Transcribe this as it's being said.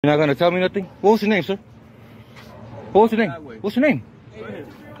You're not gonna tell me nothing? What was your name, sir? What was your name? What's your name?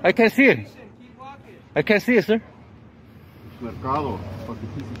 I can't see it. I can't see it, sir. Mercado, fucking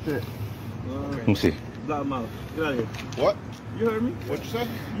piece of shit. Let me see. Loud mouth. Get out of here. What? You heard me? What'd you say?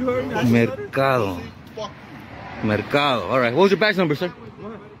 You heard me? Mercado. Mercado. All right. What was your badge number, sir?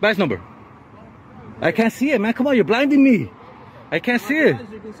 What? Badge number. I can't see it, man. Come on, you're blinding me. I can't see it.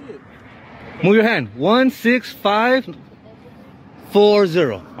 You can see it. Move your hand. 16540. All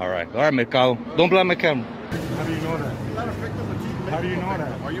right, Mercado. Don't blind my camera. How do you know that? He's not a victim, but he's How do you know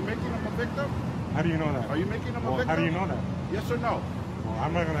that? Are you making him a victim? How do you know that? Are you making him a Well, victim? how do you know that? Yes or no? Well,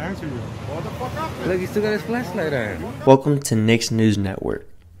 I'm not going to answer you. Hold the fuck up. Look, he still got his flashlight on. Welcome to Nick's News Network.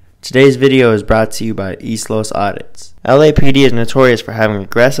 Today's video is brought to you by East Los Audits. LAPD is notorious for having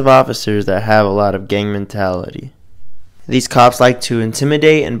aggressive officers that have a lot of gang mentality. These cops like to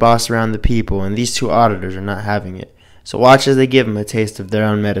intimidate and boss around the people, and these two auditors are not having it. So watch as they give them a taste of their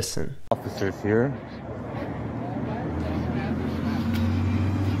own medicine. Officers here.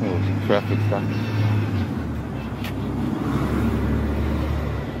 Oh, traffic stop.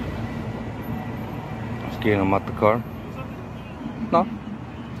 Just getting them out the car. No.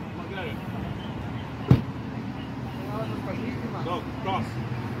 Go, cross.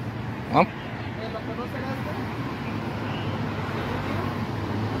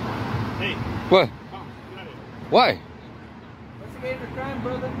 Hey. What? Come, get out of here. Why? Investigating a crime,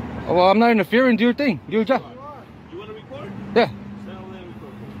 brother. Oh, well, I'm not interfering. Do your thing. Do your job. You want to record? Yeah. Stand over there and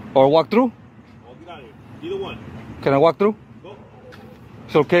record. Or walk through. Oh, get out of here. Either one. Can I walk through? Go.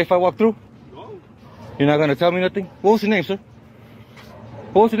 It's okay if I walk through? Go. You're not gonna tell me nothing? What was your name, sir?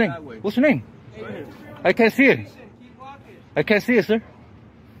 What was your name? What's your name? Go ahead. I can't see it. I can't see it, sir.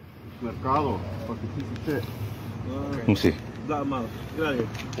 Mercado, fucking piece of shit. Let me see. Loud mouth. Get out of here.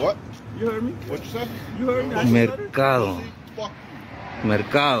 What? You heard me? What'd you say? You heard me? Mercado. Fuck.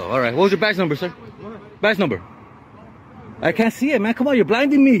 Mercado. All right. What was your badge number, sir? What? Badge number. I can't see it, man. Come on, you're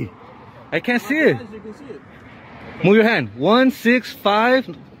blinding me. I can't see it. You can see it. Move your hand.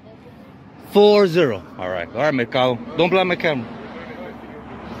 16540. All right, Mercado. Don't blind my camera.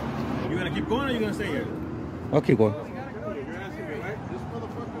 You gonna keep going or you gonna stay here? I'll keep going. This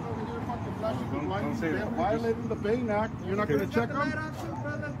motherfucker's over here fucking flashing the lights. They're violating the Bain Act. You're not gonna check him?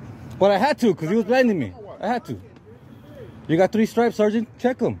 But I had to, because he was blinding me. I had to. You got 3 stripes, Sergeant.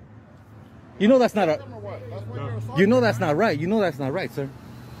 Check them. You know that's not a... You know that's not right. You know that's not right, sir.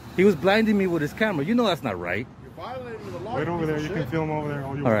 He was blinding me with his camera. You know that's not right. You're violating the law. Wait over there. You can film over there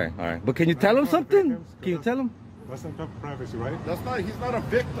all you want. All right. But can you tell him something? Can you tell him? That's some type of privacy, right? That's not, he's not a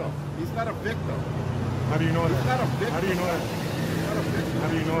victim. He's not a victim. How do you know He's that? not a victim. How do you know that? He's not a victim. How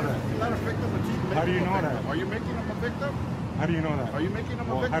do you know that? He's not a victim, but he's making How do you him a know victim. that? Are you making him a victim? How do you know that? Are you making him a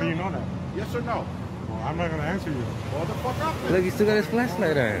Well, victim? how do you know that? Yes or no? Well, I'm not going to answer you. Hold the fuck up, man. Look, he still got his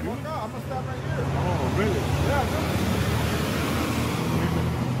flashlight on. I'm gonna stop right here. Oh, really? Yeah,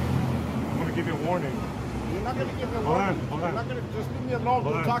 I'm going to give you a warning. you're not gonna give me a Hold on, warning. hold You're on. not gonna just leave me alone. Hold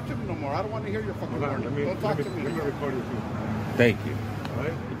Don't on. talk to me no more. I don't want to hear your fucking Hold on. warning. Don't talk to me. Let me record you too. Thank you. All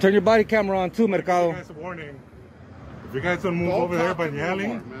right? Turn your body camera on too, I'll give Mercado. you guys a warning. If you guys don't move Don't over there talk by to the me no alley,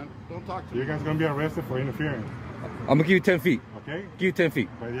 more, man. Don't talk to you me. guys are going to be arrested for interfering. I'm going to give you 10 feet. Okay? Give you 10 feet.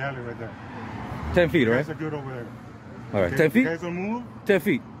 By the alley right there. 10 feet, You all guys right? are good over there. All right, Okay? 10 If you feet? guys don't move, 10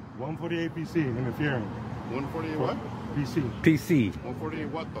 feet. 148 PC, interfering. 148 what? PC. PC. 148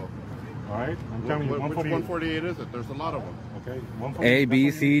 what though? All right? I'm telling you, Which 148. 148 is it? There's a lot of them. Okay? 148. A,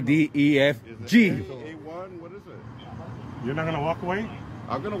 B, C, D, E, F, Is it G. A1? What is it? You're not going to walk away?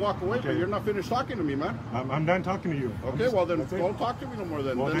 I'm gonna walk away, but Okay. you're not finished talking to me, man. I'm done talking to you. Okay, well then That's it. don't talk to me no more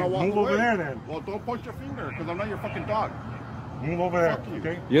then. Well, then then I'll walk move away. over there then. Well, don't point your finger, because I'm not your fucking dog. Move over there, Fuck you.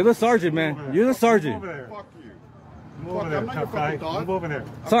 okay? You're the sergeant, man. You're the Move sergeant. over there. Fuck you. Move Fuck, over there, I'm not your tough guy. fucking dog. Move over there.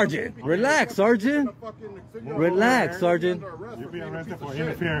 Sergeant, relax, Sergeant. Relax, Sergeant. You'll be arrested for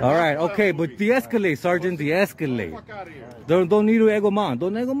interfering. All right, okay, but de-escalate, Sergeant, de-escalate. Fuck out of here. Don't need to ego man.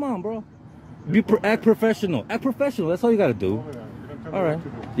 Don't ego man, bro. Act professional. Act professional. That's all you gotta do. Over there. You don't tell me All right. what to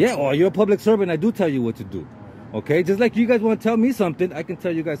do. Yeah, well, you're a public servant. I do tell you what to do. Okay? Just like you guys want to tell me something, I can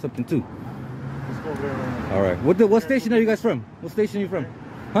tell you guys something too. Let's go over there right now. All right. What station are you guys from? What station are you from?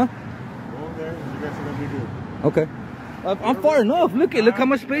 Huh? Go over there, and you guys are going to be good. Okay. I'm far enough. Look how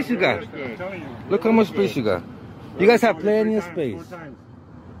much space you got. I'm telling you. Look how much space you got. You guys have plenty of space. 4 times.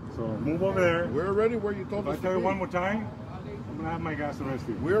 So move over there. We're already where you told If I us to tell you be. one more time, I'm going to have my gas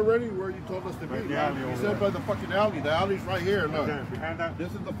arrested. We're already where you told us to be. By the man. alley You over said there. by the fucking alley. The alley's right here. Right Look. there, behind that.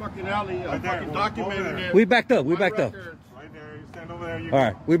 This is the fucking alley. I'm Right there. fucking Well, over documenting there. it. We backed up. We On backed up. records. Right there. You stand over there. You All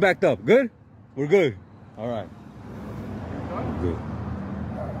right. We backed up. Good? We're good. All right. Good.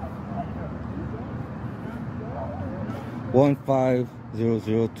 15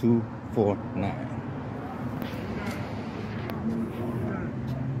 00249.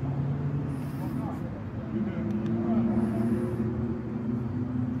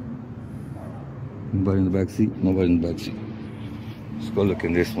 Nobody in the back seat? Nobody in the back seat. Let's go look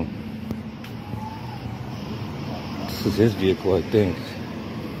in this one. This is his vehicle, I think.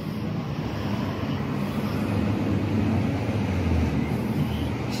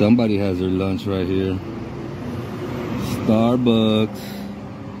 Somebody has their lunch right here. Starbucks.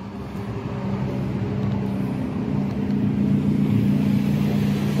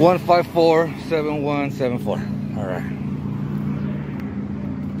 $154-7174. All right.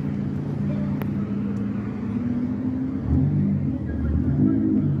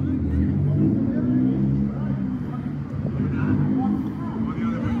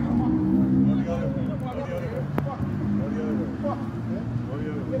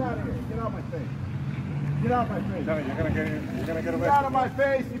 Get out of my face. You're gonna get arrested. Get out of my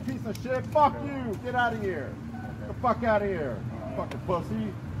face, you piece of shit. Fuck you. Get out of here. Get the fuck out of here. Fucking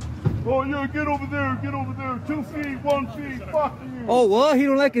pussy. Oh yeah, get over there. Get over there. 2 feet, 1 feet. Fuck you. Oh, what? He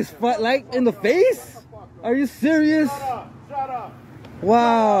don't like his light in the face? Are you serious? Shut up. Shut up.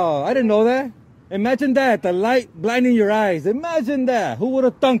 Wow, I didn't know that. Imagine that, the light blinding your eyes. Imagine that. Who would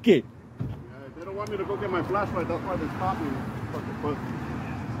have thunk it? Yeah, they don't want me to go get my flashlight. That's why they stopped me. Fucking pussy.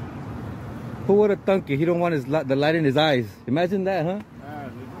 Who would have thunk it? He don't want the light in his eyes. Imagine that, huh?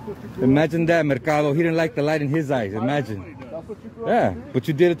 Imagine that, Mercado. He didn't like the light in his eyes. Imagine. That's what you grew up Yeah, to do? but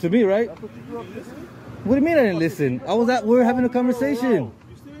you did it to me, right? That's what you grew up to do? What do you mean I didn't listen? We were having a conversation.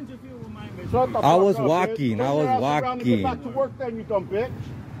 You still interfere with my Shut the I fuck was up, walking, bitch. I Turn was your ass around and walking. Get back to work then, you dumb bitch.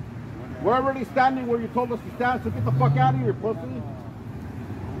 We're already standing where you told us to stand, so get the fuck out of here, pussy.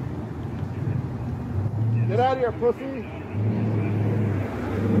 Get out of here, pussy.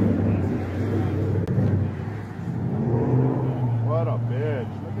 What a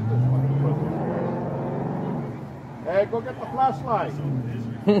bitch. Look at this fucking pussy. Hey, go get the flashlight.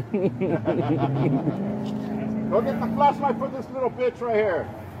 Go get the flashlight for this little bitch right here.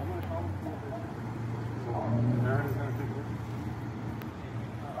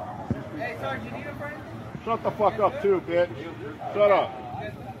 Hey, Sarge, you need a friend? Shut the fuck up too, bitch. Shut up.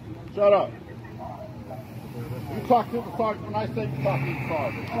 Shut up. You talk to the sergeant when I say you talk to the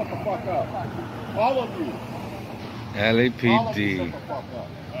sergeant. Shut the fuck up. All of you. All of you shut LAPD. the fuck up.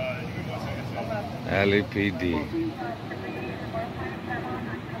 LAPD.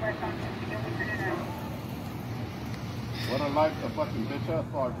 What a life the fucking bitch ass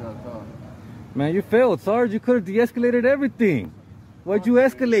sergeant has. Man, you failed, Sarge. You could have de-escalated everything. What'd you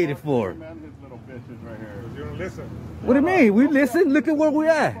escalate it for? Man, his little bitches right here. You don't listen. What do you mean? We listen. Look at where we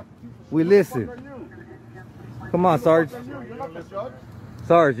at. We listen. What are you? Come on, Sarge. What are you? You're not the judge.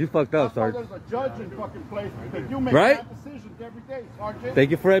 Sarge, you fucked up, That's why Sarge. there's a judge in fucking place because you make Right? bad decisions every day, Sergeant.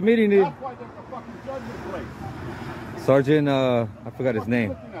 Thank you for admitting it. That's why there's a fucking judge in place. Sergeant, I forgot his What are you name.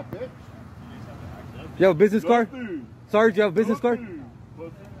 looking at, bitch? You have a business card? Nothing. Sarge, you have a business card? Nothing.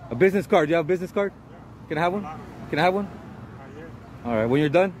 Pussy. A business card. You have a business card? Can I have one? Can I have one? All right, when you're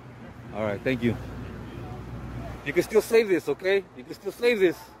done? All right, thank you. You can still save this, okay? You can still save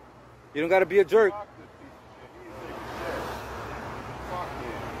this. You don't got to be a jerk.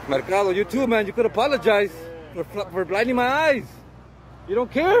 Mercado, you too, man. You could apologize for blinding my eyes. You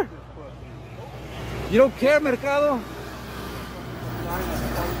don't care? You don't care, Mercado? Grew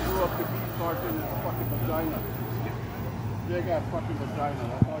up to be sergeant in a fucking vagina. Big ass fucking vagina.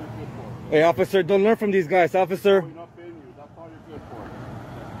 That's all you're good for. Hey, officer, don't learn from these guys, officer. We're not paying you. That's all you're good for.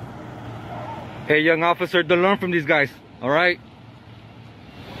 Hey, young officer, don't learn from these guys, all right?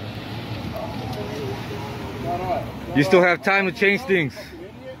 You still have time to change things. Fucking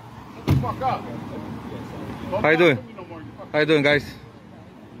idiot. Shut the fuck up. Don't How you talk doing? to me no more, you fucking How you doing, guys?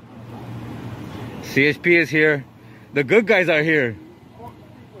 CHP is here. The good guys are here.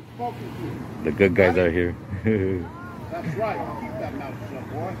 spoken to. The good guys are here. That's right. Keep that mouth shut,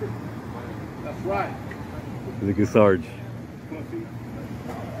 boy. That's right. Look at Sarge. Pussy.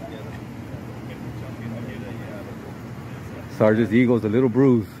 Sarge's ego's a little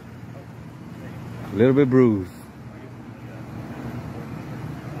bruised. A little bit bruised.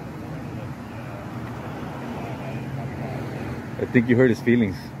 I think you hurt his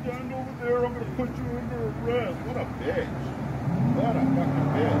feelings. Stand over there. I'm gonna put you under arrest. What a bitch. What a fucking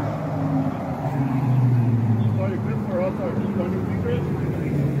bitch. That's all you're good for. Else I'll just on your fingers.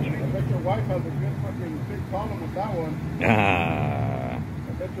 I bet your wife has a good fucking big problem with that one. Ah.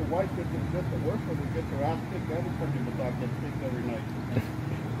 I bet your wife gets the worst one. Gets her ass kicked and fucking massage gets kicked every night.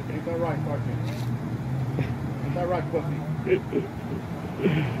 Ain't that right, Sergeant? Ain't that right, pussy?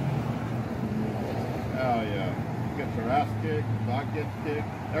 Oh yeah. gets her ass kicked, the dog gets kicked,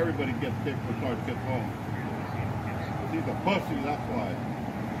 everybody gets kicked when Sarge gets home. He's a pussy, that's why.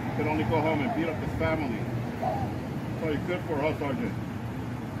 He can only go home and beat up his family. That's all you're good for, huh, Sergeant?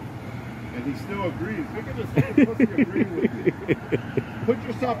 And he still agrees. Look at this little pussy agreeing with me. Put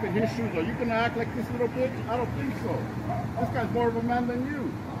yourself in his shoes. Are you going to act like this little bitch? I don't think so. This guy's more of a man than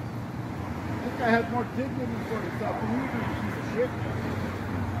you. This guy has more dignity for himself than you do, you piece of shit.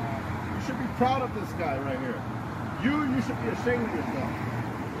 You should be proud of this guy right here. You should be ashamed of yourself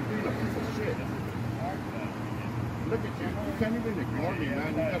for being a piece of shit. Look at you. You can't even ignore me, man.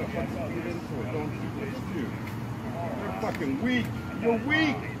 You got a fucking feed into it, don't you? Look at you. You're fucking weak. You're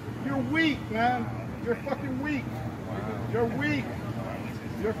weak. You're weak, man. You're fucking weak. You're weak.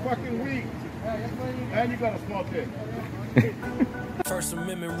 You're fucking weak. And you got a small dick. First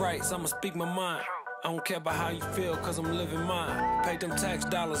Amendment rights, I'ma speak my mind. I don't care about how you feel, cause I'm living mine. Paid them tax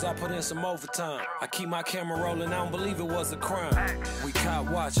dollars, I put in some overtime. I keep my camera rolling, I don't believe it was a crime. We caught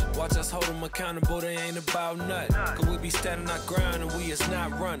watching, watch us hold them accountable, they ain't about nothing. Cause we be standing our ground and we is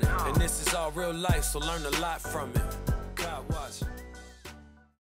not running. And this is all real life, so learn a lot from it.